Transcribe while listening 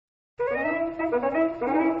Boys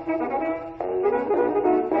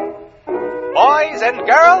and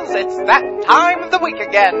girls, it's that time of the week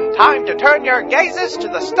again. Time to turn your gazes to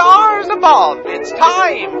the stars above. It's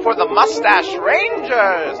time for the Mustache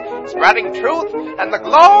Rangers, spreading truth and the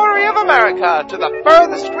glory of America to the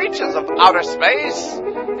furthest reaches of outer space.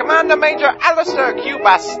 Commander Major Alistair Q.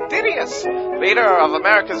 Bastidius, leader of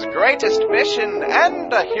America's greatest mission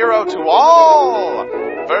and a hero to all.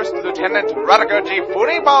 First Lieutenant Rutger G.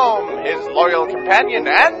 Funibaum, his loyal companion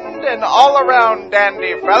and an all-around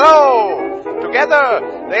dandy fellow.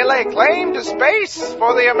 Together, they lay claim to space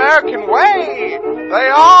for the American way. They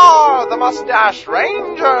are the Mustache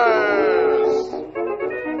Rangers.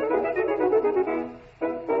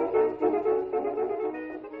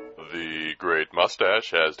 The Great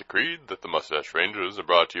Mustache has decreed that the Mustache Rangers are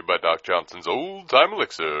brought to you by Doc Johnson's Old Time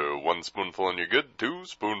Elixir. 1 spoonful and you're good, 2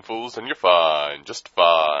 spoonfuls and you're fine, just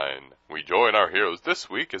fine. We join our heroes this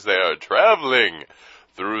week as they are traveling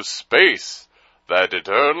through space. That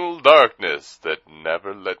eternal darkness that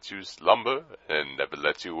never lets you slumber and never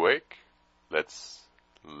lets you wake. Let's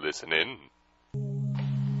listen in.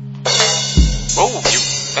 Oh,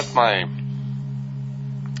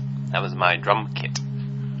 that was my drum kit.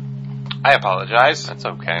 I apologize. That's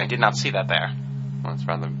okay. I did not see that there. Well, it's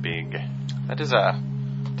rather big. That is a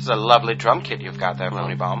lovely drum kit you've got there,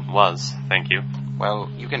 Funibaum. Was, thank you. Well,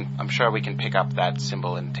 I'm sure we can pick up that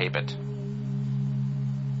cymbal and tape it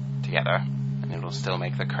together. It will still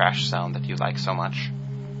make the crash sound that you like so much.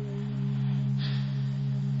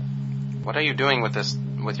 What are you doing with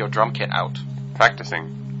your drum kit out?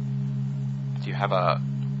 Practicing. Do you have a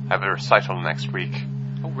recital next week.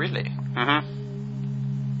 Oh, really? Mm-hmm.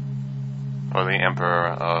 For the Emperor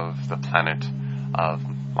of the planet of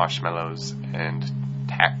marshmallows and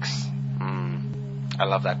tacks. I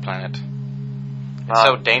love that planet. It's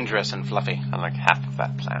so dangerous and fluffy. I like half of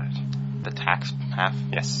that planet. The tax half?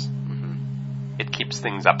 Yes. It keeps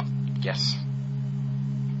things up. Yes.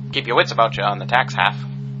 Keep your wits about you on the tax half.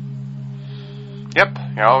 Yep,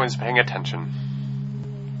 you're always paying attention.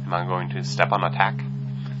 Am I going to step on a tack?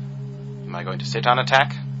 Am I going to sit on a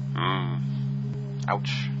tack?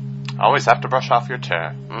 Ouch. Always have to brush off your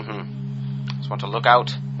chair. Just want to look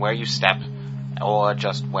out where you step, or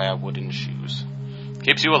just wear wooden shoes.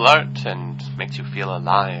 Keeps you alert and makes you feel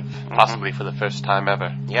alive, possibly for the first time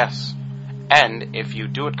ever. Yes. And if you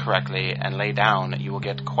do it correctly and lay down, you will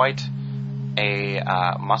get quite a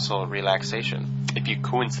muscle relaxation. If you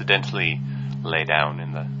coincidentally lay down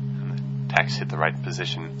and the tacks hit the right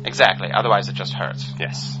position. Exactly. Otherwise, it just hurts.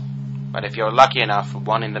 Yes. But if you're lucky enough,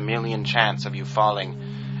 1 in a million chance of you falling,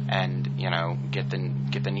 and get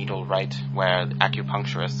the needle right where the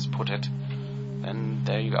acupuncturists put it, then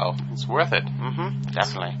there you go. It's worth it.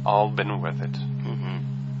 Definitely. It's all been worth it.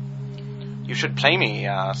 You should play me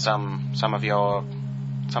some of your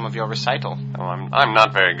recital. Oh, I'm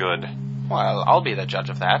not very good. Well, I'll be the judge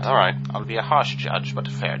of that. All right. I'll be a harsh judge, but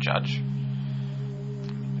a fair judge.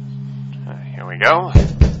 Here we go.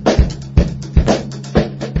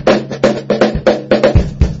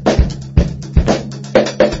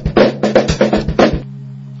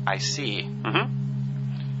 I see.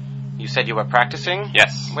 You said you were practicing?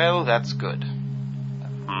 Yes. Well, that's good.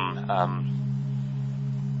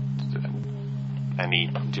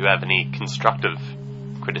 Do you have any constructive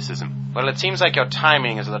criticism? Well, it seems like your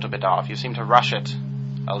timing is a little bit off. You seem to rush it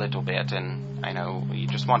a little bit, and I know you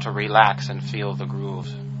just want to relax and feel the groove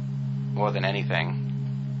more than anything.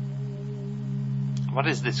 What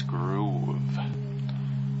is this groove?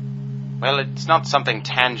 Well, it's not something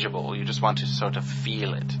tangible. You just want to sort of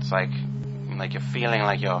feel it. It's like you're feeling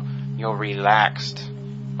like you're relaxed,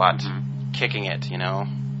 but kicking it, You're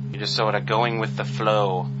just sort of going with the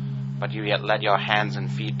flow, but you yet let your hands and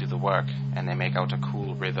feet do the work, and they make out a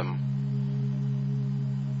cool rhythm.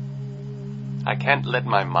 I can't let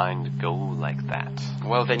my mind go like that.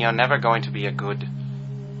 Well, then you're never going to be a good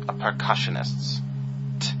percussionist,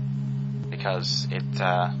 because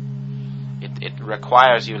it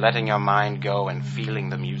requires you letting your mind go and feeling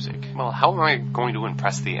the music. Well, how am I going to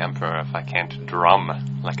impress the Emperor if I can't drum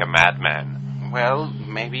like a madman? Well,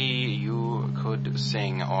 maybe you could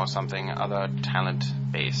sing or something other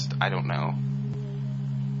talent-based. I don't know.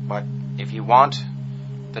 But if you want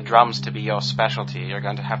the drums to be your specialty, you're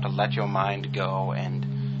going to have to let your mind go and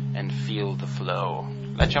feel the flow.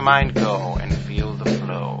 Let your mind go and feel the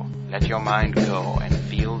flow. Let your mind go and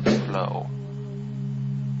feel the flow.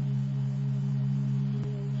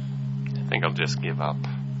 I think I'll just give up.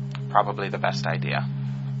 Probably the best idea.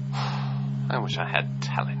 I wish I had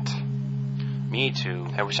talent. Me too.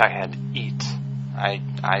 I wish I had it. I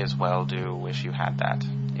as well do wish you had that.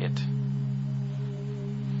 It.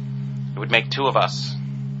 It would make two of us.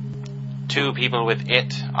 Two people with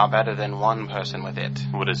it are better than one person with it.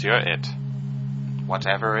 What is your it?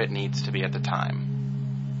 Whatever it needs to be at the time.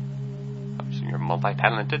 So you're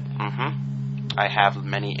multi-talented? Mm-hmm. I have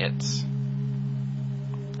many its.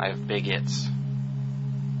 I have big its.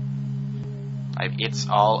 I have its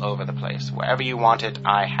all over the place. Wherever you want it,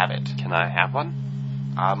 I have it. Can I have one?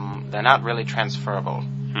 They're not really transferable.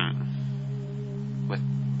 With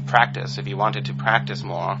practice, if you wanted to practice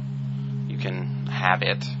more, you can have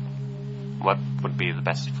it. What would be the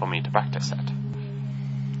best for me to practice at?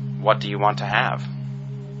 What do you want to have?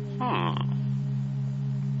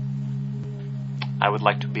 I would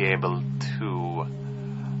like to be able to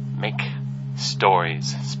make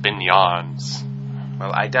stories, spin yarns.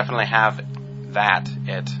 Well, I definitely have that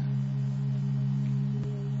it.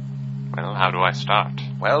 Well, how do I start?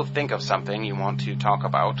 Well, think of something you want to talk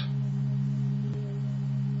about.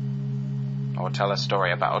 Or tell a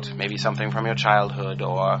story about. Maybe something from your childhood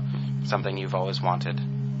or something you've always wanted.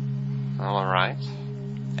 All right.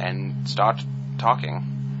 And start talking.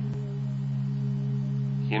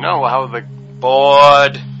 You know how the...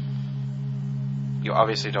 Bored. You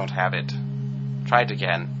obviously don't have it. Try it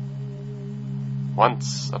again.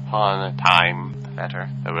 Once upon a time, Better.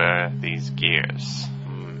 there were these gears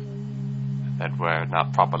that were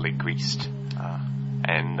not properly greased.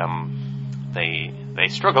 And they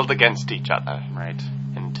struggled against each other. Right.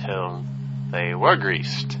 Until they were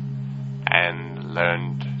greased and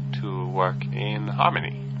learned to work in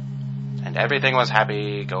harmony. And everything was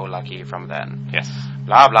happy-go-lucky from then. Yes.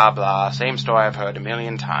 Blah, blah, blah. Same story I've heard a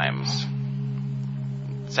million times.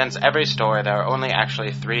 Since every story, there are only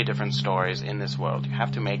actually 3 different stories in this world. You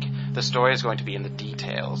have to make... The story is going to be in the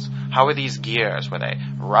details. How are these gears? Were they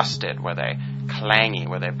rusted? Were they clangy?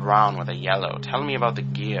 Were they brown? Were they yellow? Tell me about the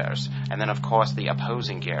gears. And then, of course, the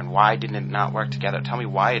opposing gear. And why didn't it not work together? Tell me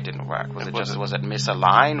why it didn't work. Was it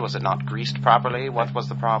misaligned? Was it not greased properly? What was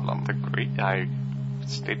the problem? I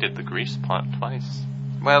stated the grease part twice.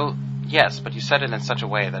 Well, yes, but you said it in such a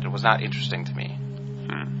way that it was not interesting to me.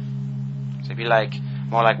 So it'd be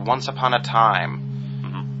more like once upon a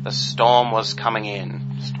time, the storm was coming in.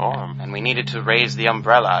 Storm? And we needed to raise the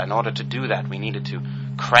umbrella. In order to do that, we needed to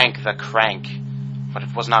crank the crank. But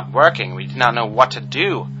it was not working. We did not know what to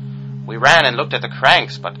do. We ran and looked at the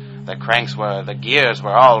cranks, but the gears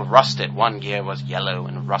were all rusted. One gear was yellow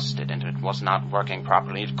and rusted, and it was not working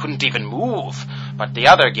properly. It couldn't even move. But the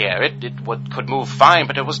other gear, could move fine,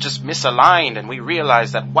 but it was just misaligned, and we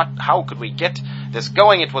realized that how could we get this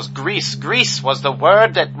going? It was grease. Grease was the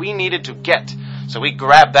word that we needed to get. So we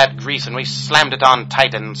grabbed that grease and we slammed it on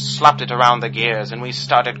tight and slapped it around the gears, and we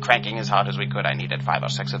started cranking as hard as we could. I needed 5 or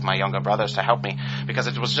 6 of my younger brothers to help me because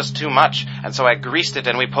it was just too much. And so I greased it,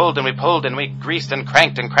 and we pulled and we pulled and we greased and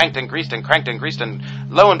cranked and cranked and greased and cranked and greased, and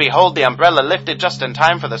lo and behold, the umbrella lifted just in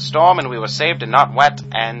time for the storm, and we were saved and not wet,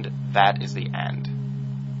 and that is the end.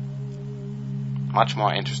 Much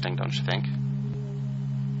more interesting, don't you think?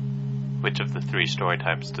 Which of the 3 story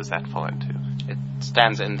types does that fall into? It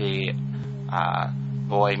stands in the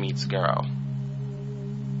boy meets girl.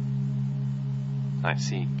 I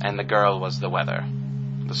see. And the girl was the weather,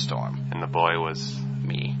 the storm. And the boy was...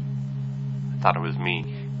 me. I thought it was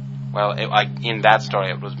me. Well, in that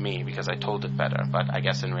story it was me because I told it better, but I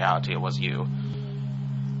guess in reality it was you.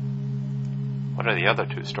 What are the other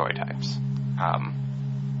 2 story types?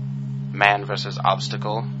 Man versus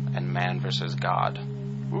obstacle and man versus God.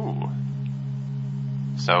 Ooh.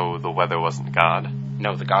 So the weather wasn't God?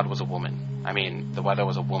 No, the God was a woman. The weather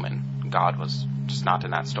was a woman. God was just not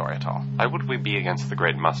in that story at all. Why would we be against the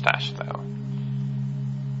Great Mustache, though?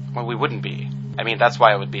 Well, we wouldn't be. That's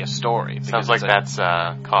why it would be a story. Sounds like that's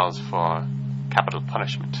a cause for capital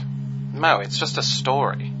punishment. No, it's just a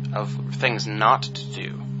story of things not to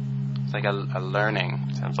do. It's like a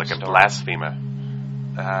learning. Sounds like story. A blasphemer.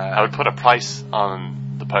 I would put a price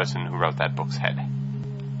on the person who wrote that book's head.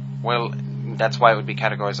 Well, that's why it would be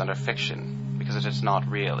categorized under fiction, because it is not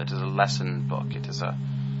real. It is a lesson book.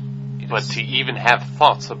 But to even have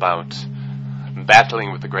thoughts about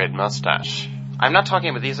battling with the Great Mustache. I'm not talking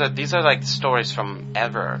about these are like stories from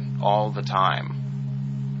ever, all the time.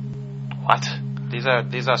 What? These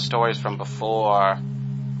are stories from before.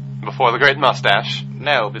 Before the Great Mustache?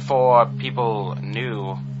 No, before people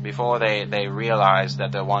knew. Before they realized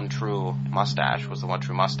that the one true mustache was the one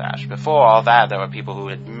true mustache. Before all that, there were people who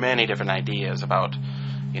had many different ideas about,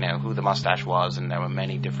 who the mustache was, and there were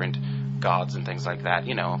many different gods and things like that.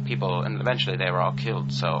 People, and eventually they were all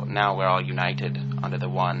killed. So now we're all united under the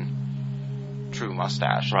one true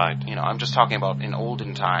mustache. Right. I'm just talking about in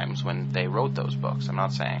olden times when they wrote those books. I'm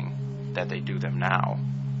not saying that they do them now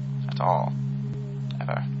at all,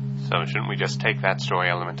 ever. So shouldn't we just take that story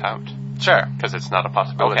element out? Sure. Because it's not a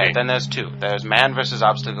possibility. Okay, then there's two. There's man versus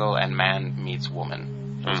obstacle and man meets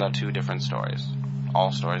woman. Those are two different stories.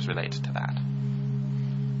 All stories relate to that.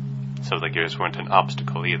 So the gears weren't an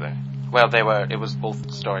obstacle either. Well, it was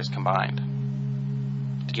both stories combined.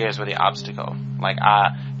 The gears were the obstacle. Like,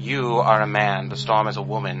 you are a man, the storm is a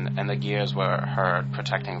woman, and the gears were her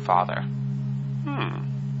protecting father.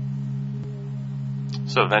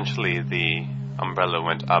 So eventually the umbrella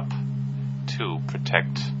went up to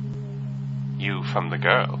protect you from the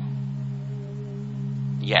girl.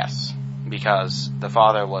 Yes, because the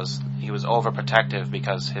father was overprotective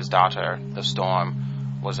because his daughter, the storm,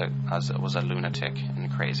 was a lunatic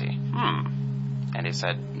and crazy. And he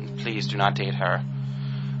said, please do not date her,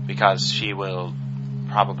 because she will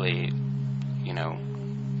probably,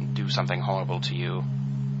 do something horrible to you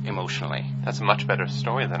emotionally. That's a much better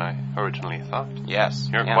story than I originally thought. Yes.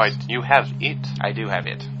 You have it. I do have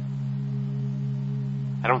it.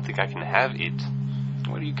 I don't think I can have it.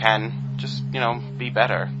 Well, you can. Just, be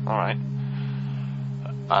better. Alright.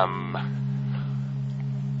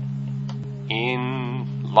 In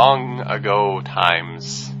long ago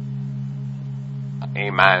times, a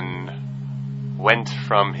man went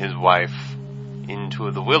from his wife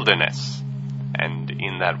into the wilderness, and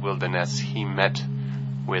in that wilderness he met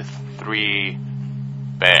with 3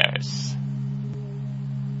 bears.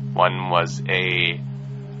 One was a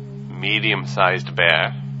medium-sized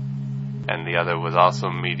bear, and the other was also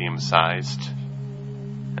medium-sized,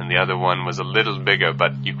 and the other one was a little bigger,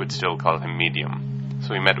 but you could still call him medium.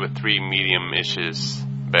 So he met with 3 medium-ish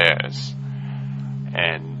bears,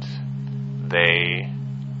 and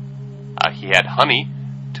he had honey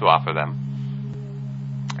to offer them,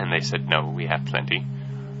 and they said, no, we have plenty,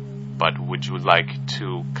 but would you like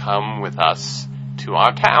to come with us to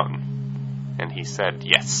our town? And he said,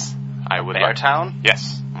 yes, I would. Bear town?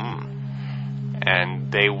 Yes.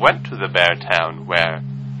 And they went to the bear town where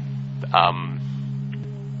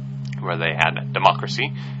they had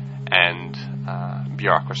democracy and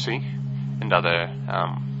bureaucracy and other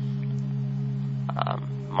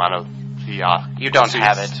monotheocracies. You don't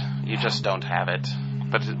have it. You just don't have it.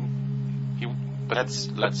 But let's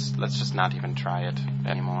just not even try it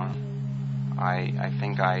anymore. I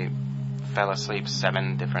think I fell asleep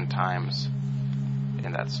 7 different times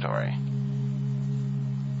in that story.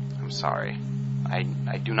 I'm sorry. I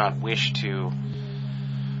do not wish to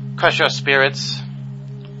crush your spirits.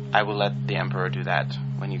 I will let the Emperor do that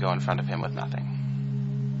when you go in front of him with nothing.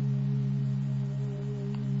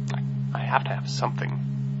 I have to have something.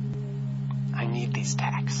 I need these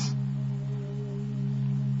tacks.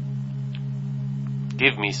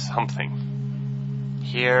 Give me something.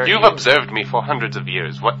 You've observed me for hundreds of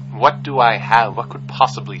years. What do I have? What could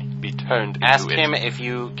possibly be turned into it? Ask him if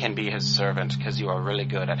you can be his servant, because you are really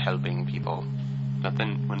good at helping people. But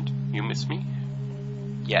then, when you miss me?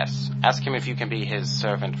 Yes. Ask him if you can be his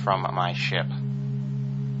servant from my ship.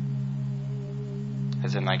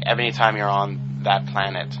 As in, like, every time you're on that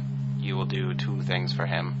planet, you will do 2 things for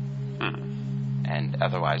him. And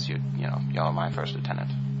otherwise, you're my first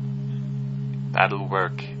lieutenant. That'll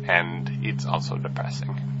work, and it's also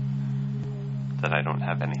depressing that I don't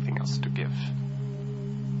have anything else to give.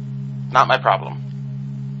 Not my problem.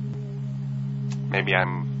 Maybe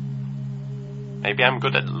I'm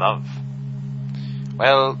good at love.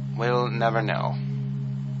 Well, we'll never know.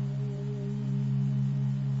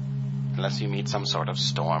 Unless you meet some sort of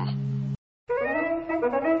storm.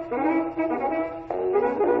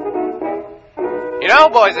 You know,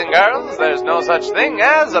 boys and girls, there's no such thing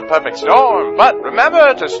as a perfect storm, but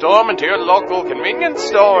remember to storm into your local convenience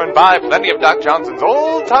store and buy plenty of Doc Johnson's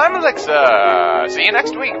old-time elixir. See you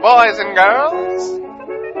next week, boys and girls.